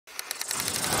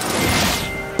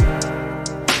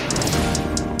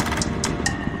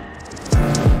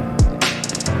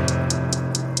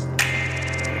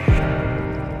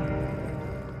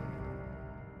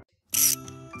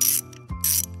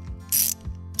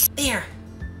There.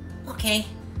 Okay.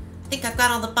 I think I've got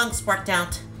all the bunks worked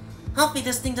out. Hopefully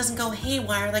this thing doesn't go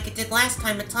haywire like it did last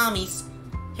time at Tommy's.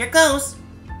 Here goes.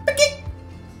 Okay.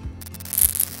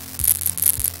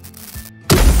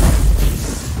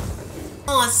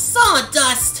 Oh,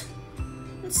 sawdust!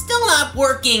 It's still not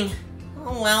working.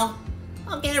 Oh well.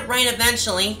 I'll get it right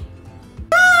eventually.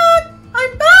 Back!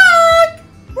 I'm back!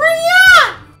 Where are you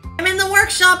at? I'm in the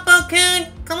workshop, Bokkun.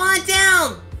 Come on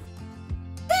down.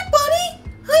 Hey, buddy.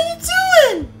 How you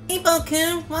doing? Hey,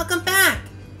 Bokkun. Welcome back.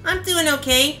 I'm doing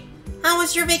okay. How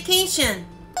was your vacation?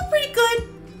 Oh, pretty good.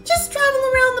 Just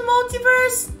traveling around the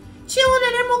multiverse, chilling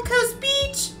at Emerald Coast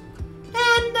Beach,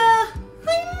 and I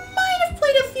might have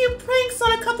played a few pranks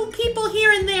on a couple people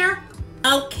here and there.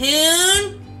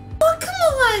 Bokkun? Oh, come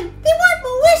on. They weren't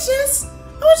malicious.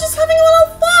 I was just having a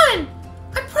little fun.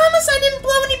 I promise I didn't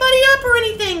blow anybody up or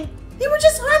anything. They were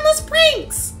just harmless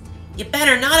pranks. You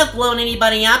better not have blown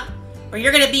anybody up, or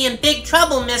you're gonna be in big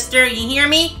trouble, mister. You hear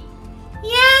me? Yeah,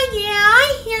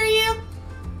 I hear you.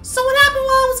 So what happened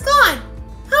while I was gone?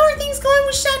 How are things going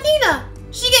with Shadina?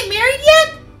 Did she get married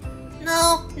yet?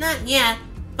 No, not yet.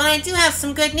 But I do have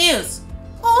some good news.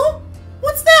 Oh?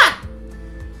 What's that?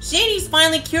 Shady's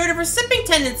finally cured of her sipping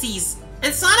tendencies.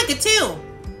 And Sonica too.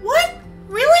 What?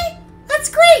 Really? That's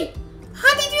great.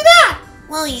 How'd they do that?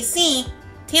 Well, you see,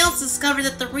 Tails discovered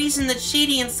that the reason that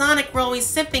Shady and Sonic were always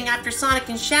sipping after Sonic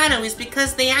and Shadow is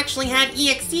because they actually had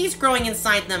EXCs growing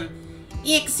inside them.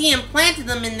 EXC implanted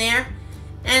them in there,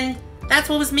 and that's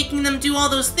what was making them do all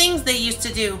those things they used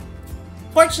to do.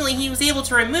 Fortunately, he was able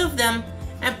to remove them,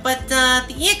 but the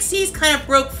EXCs kind of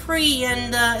broke free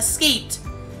and escaped.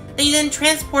 They then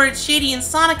transported Shady and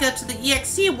Sonica to the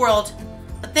EXC world,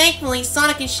 but thankfully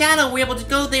Sonic and Shadow were able to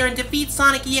go there and defeat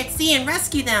Sonic EXC and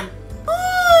rescue them.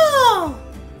 Oh!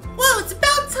 Well, it's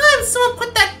about time someone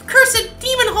put that cursed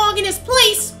demon hog in his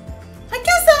place. I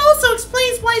guess that also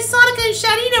explains why Sonica and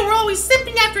Shadina were always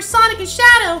sipping after Sonic and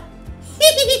Shadow.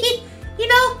 You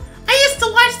know, I used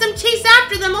to watch them chase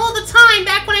after them all the time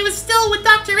back when I was still with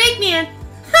Dr. Eggman.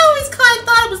 I always kind of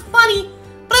thought it was funny,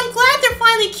 but I'm glad they're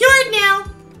finally cured now.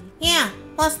 Yeah,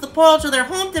 plus the portal to their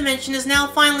home dimension is now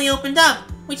finally opened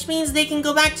up, which means they can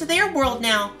go back to their world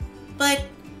now. But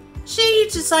Shady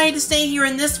decided to stay here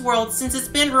in this world since it's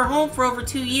been her home for over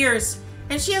 2 years,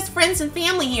 and she has friends and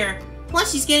family here.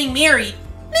 Plus, she's getting married.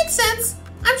 Makes sense.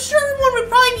 I'm sure everyone would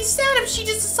probably be sad if she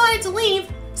just decided to leave,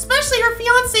 especially her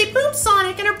fiancé Boom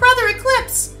Sonic and her brother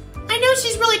Eclipse. I know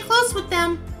she's really close with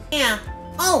them. Yeah.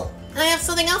 Oh, I have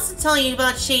something else to tell you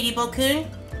about Shady, Bokkun.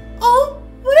 Oh,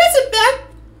 what is it, Beck?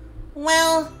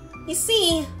 Well, you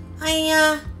see,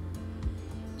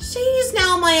 Shady's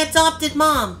now my adopted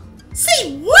mom.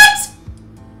 Say what?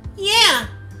 Yeah.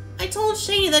 I told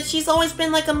Shady that she's always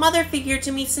been like a mother figure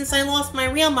to me since I lost my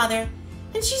real mother,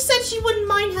 and she said she wouldn't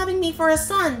mind having me for a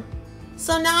son.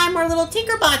 So now I'm her little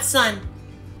Tinkerbot son.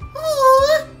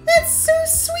 Aw, that's so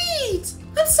sweet!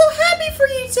 I'm so happy for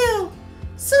you two!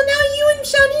 So now you and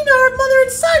Shadina are mother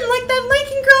and son like that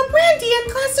Lincoln Girl Brandy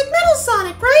and Classic Metal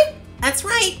Sonic, right? That's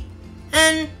right.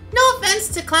 And no offense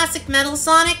to Classic Metal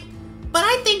Sonic, but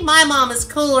I think my mom is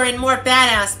cooler and more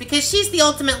badass because she's the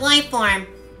ultimate life form.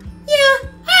 Yeah,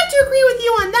 I have to agree with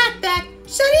you on that, Beck.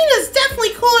 Shadina's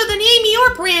definitely cooler than Amy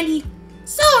or Brandy.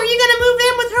 So, are you gonna move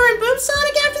in with her and Boom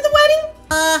Sonic after the wedding?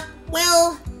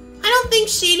 Well, I don't think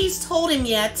Shady's told him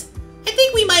yet. I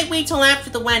think we might wait till after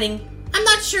the wedding. I'm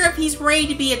not sure if he's ready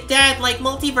to be a dad like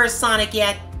Multiverse Sonic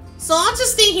yet. So I'll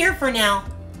just stay here for now.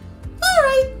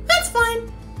 Alright, that's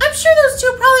fine. I'm sure those two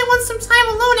probably want some time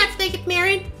alone after they get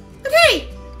married. But hey,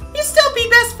 you still be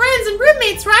best friends and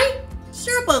roommates, right?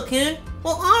 Sure, Bokkun.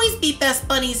 We'll always be best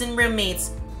buddies and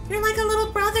roommates. You're like a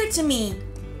little brother to me.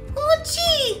 Oh,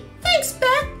 gee. Thanks,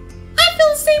 Beck. I feel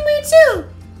the same way, too.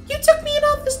 You took me in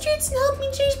off the streets and helped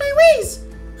me change my ways.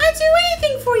 I'd do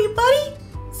anything for you, buddy.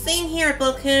 Same here,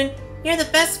 Bokkun. You're the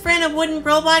best friend a wooden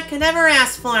robot could ever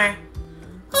ask for.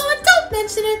 Oh, don't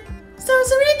mention it. So is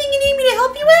there anything you need me to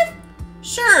help you with?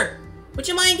 Sure. Would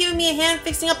you mind giving me a hand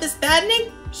fixing up this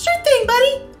badnik? Sure thing,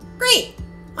 buddy. Great.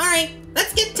 Alright,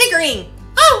 let's get tinkering.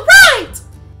 Alright!